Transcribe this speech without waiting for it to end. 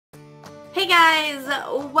Hey guys,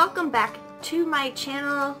 welcome back to my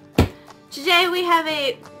channel. Today we have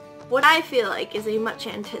what I feel like is a much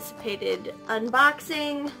anticipated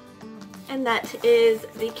unboxing, and that is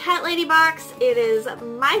the Cat Lady box. It is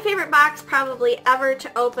my favorite box probably ever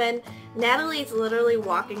to open. Natalie's literally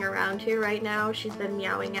walking around here right now. She's been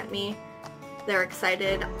meowing at me. They're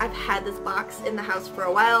excited. I've had this box in the house for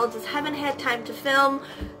a while, just haven't had time to film,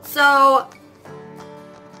 so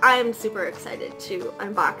I'm super excited to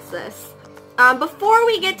unbox this. Before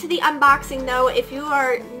we get to the unboxing though, if you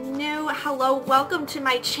are new, hello, welcome to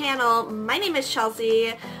my channel. My name is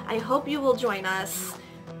Chelsea. I hope you will join us.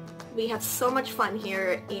 We have so much fun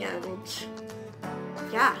here, and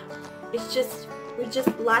yeah, it's just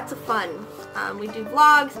lots of fun. We do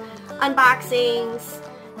vlogs, unboxings,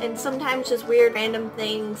 and sometimes just weird random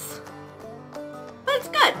things. But it's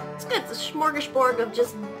good. It's good. It's a smorgasbord of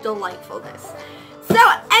just delightfulness. So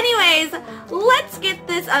anyways, let's get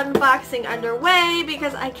this unboxing underway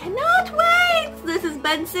because I cannot wait! This has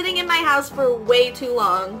been sitting in my house for way too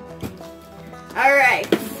long. Alright,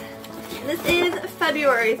 this is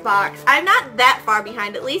February's box. I'm not that far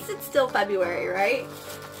behind, at least it's still February, right?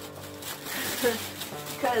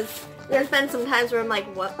 Because there's been some times where I'm like,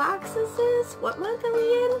 what box is this? What month are we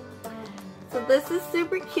in? So this is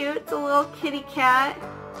super cute. It's a little kitty cat.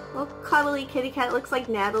 A little cuddly kitty cat. It looks like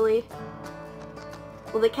Natalie.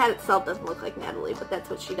 Well, the cat itself doesn't look like Natalie, but that's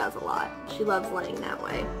what she does a lot. She loves laying that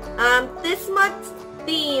way. This month's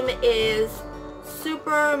theme is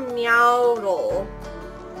Super Meowdle.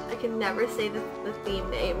 I can never say the theme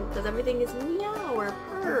name because everything is meow or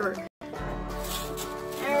purr.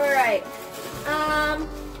 Alright.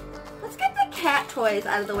 Let's get the cat toys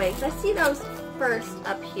out of the way because I see those first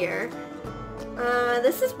up here.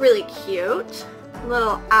 This is really cute.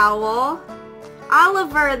 Little owl.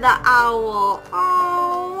 Oliver the owl.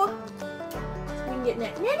 Oh. So we can get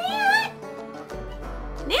Nat. Nat!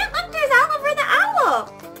 Nat, look, there's Oliver the owl.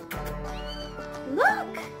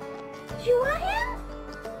 Look. Do you want him?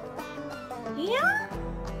 Yeah?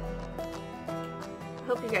 I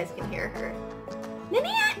hope you guys can hear her.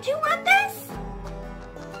 Nat, do you want this?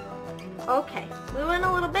 Okay. We went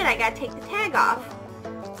a little bit. I gotta take the tag off.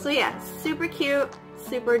 So yeah, super cute,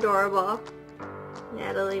 super adorable.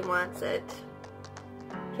 Natalie wants it.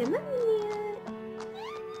 Come on.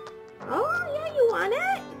 Oh, yeah, you want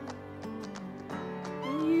it?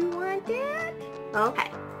 You want it? Okay.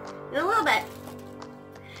 In a little bit.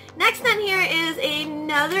 Next on here is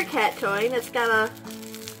another cat toy that's got a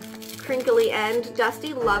crinkly end.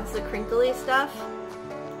 Dusty loves the crinkly stuff.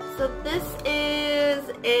 So this is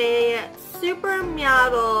a Super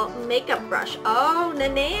Meowdle makeup brush. Oh,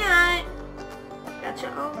 Nanette. Got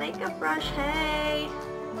your own makeup brush, hey.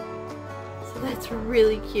 That's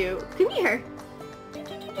really cute. Come here.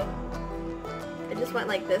 I just went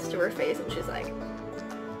like this to her face and she's like,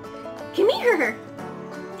 come here.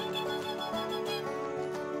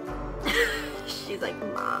 She's like,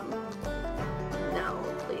 Mom, no,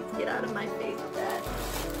 please get out of my face with that.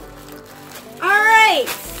 Alright.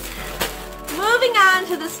 Moving on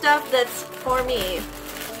to the stuff that's for me.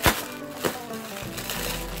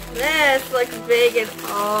 This looks big and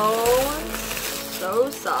oh,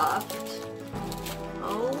 so soft.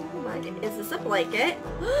 Oh my god, is this a blanket?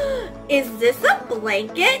 Is this a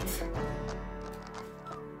blanket?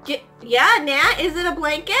 Yeah, Nat, is it a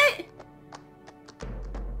blanket?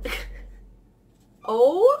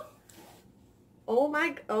 Oh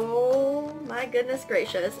my goodness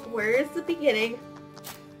gracious. Where is the beginning?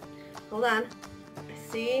 Hold on.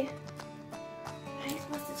 I see. How are you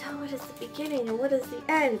supposed to tell what is the beginning and what is the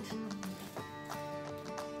end?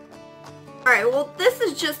 Alright, well this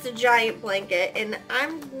is just a giant blanket and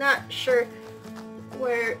I'm not sure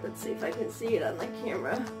where, let's see if I can see it on the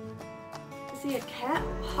camera. I see a cat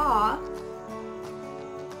paw.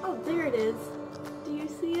 Oh, there it is. Do you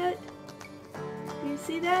see it? Do you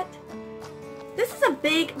see that? This is a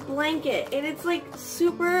big blanket and it's like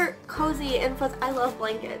super cozy and fuzzy. I love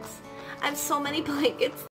blankets. I have so many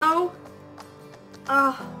blankets though.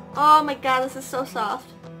 Oh my god, this is so soft.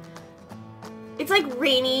 It's like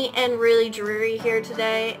rainy and really dreary here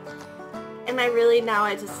today, and I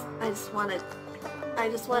just want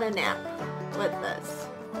a nap with this.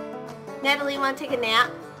 Natalie, you want to take a nap?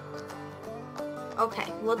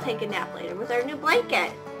 Okay, we'll take a nap later with our new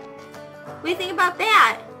blanket. What do you think about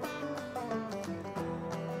that?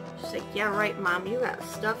 She's like, yeah, right, Mom. You got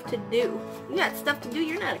stuff to do. You got stuff to do.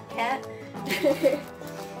 You're not a cat.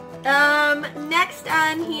 Next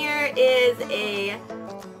on here is a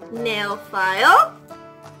nail file.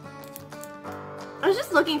 I was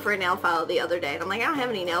just looking for a nail file the other day and I'm like, I don't have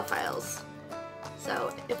any nail files.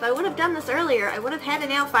 So if I would have done this earlier, I would have had a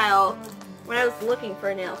nail file when I was looking for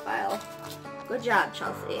a nail file. Good job,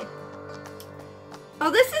 Chelsea.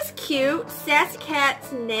 Oh, this is cute. Sassy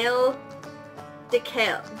Cat's nail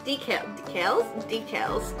decals.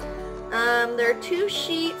 There are 2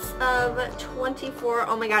 sheets of 24.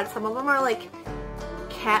 Oh my god, some of them are like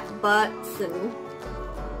cat butts, and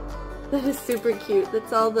that is super cute.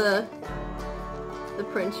 That's all the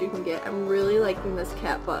prints you can get. I'm really liking this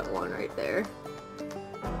cat butt one right there.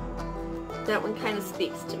 That one kind of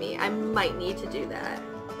speaks to me. I might need to do that.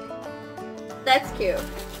 That's cute.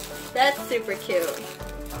 That's super cute.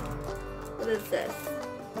 What is this?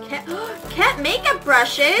 Cat makeup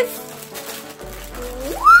brushes?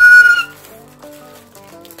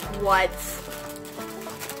 What?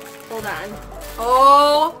 Hold on.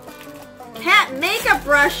 Oh! Cat makeup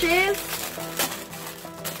brushes!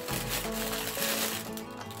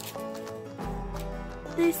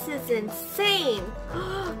 This is insane!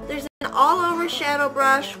 There's an all-over shadow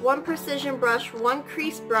brush, 1 precision brush, 1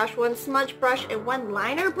 crease brush, 1 smudge brush, and 1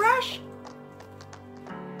 liner brush?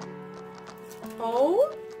 Oh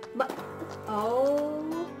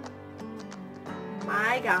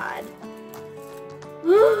my god.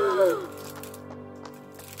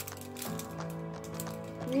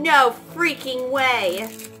 No freaking way.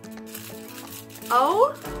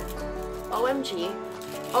 OMG.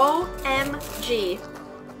 OMG.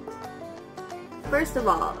 First of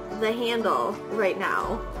all, the handle right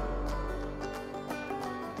now.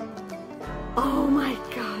 Oh my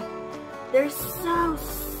god. They're so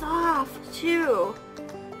soft too.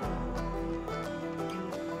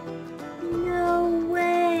 No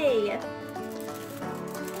way.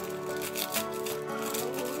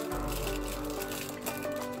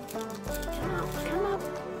 Come up.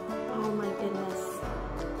 Oh my goodness.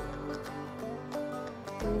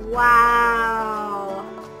 Wow.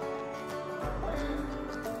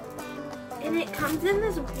 And it comes in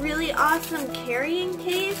this really awesome carrying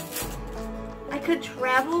case. I could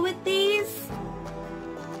travel with these.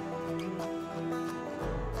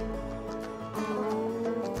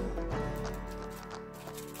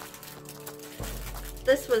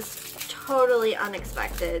 This was totally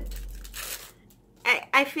unexpected.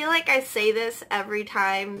 I feel like I say this every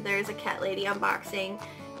time there's a Cat Lady unboxing.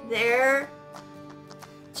 Their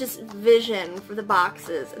just vision for the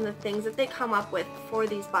boxes and the things that they come up with for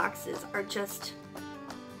these boxes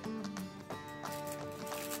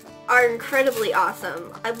are incredibly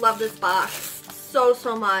awesome. I love this box so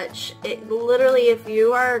much. It literally, if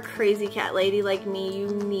you are a crazy cat lady like me, you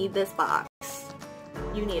need this box.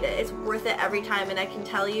 You need it. It's worth it every time, and I can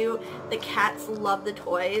tell you the cats love the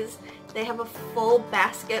toys. They have a full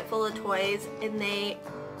basket full of toys, and they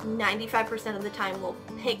 95% of the time will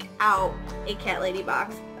pick out a Cat Lady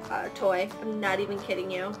box toy. I'm not even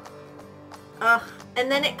kidding you. Ugh.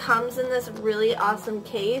 And then it comes in this really awesome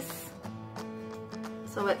case.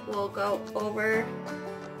 So it will go over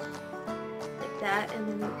like that,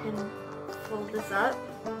 and then you can fold this up.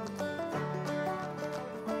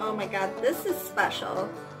 Oh my god, this is special.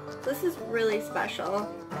 This is really special.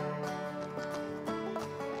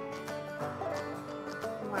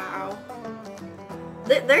 Wow.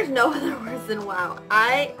 There's no other words than wow.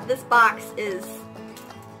 This box is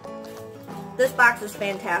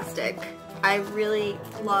fantastic. I really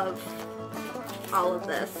love all of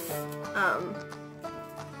this.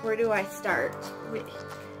 Where do I start?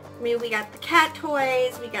 We got the cat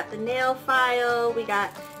toys, we got the nail file, we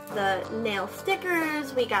got the nail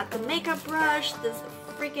stickers, we got the makeup brush, this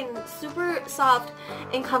freaking super soft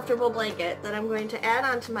and comfortable blanket that I'm going to add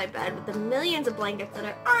onto my bed with the millions of blankets that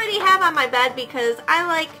I already have on my bed because I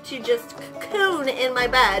like to just cocoon in my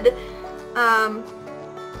bed.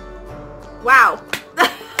 Wow. Wow.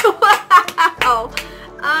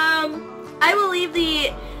 I will leave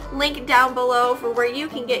the link down below for where you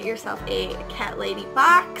can get yourself a Cat Lady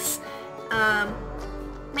box.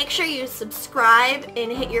 Make sure you subscribe and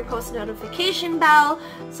hit your post notification bell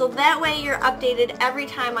so that way you're updated every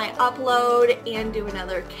time I upload and do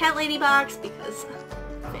another Cat Lady box because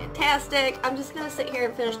fantastic. I'm just gonna sit here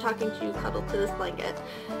and finish talking to you cuddled to this blanket.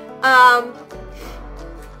 I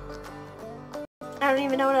don't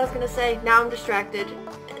even know what I was gonna say. Now I'm distracted.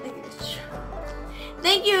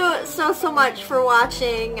 Thank you so much for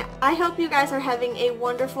watching. I hope you guys are having a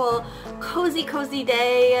wonderful, cozy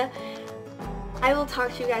day. I will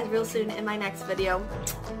talk to you guys real soon in my next video.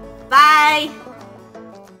 Bye!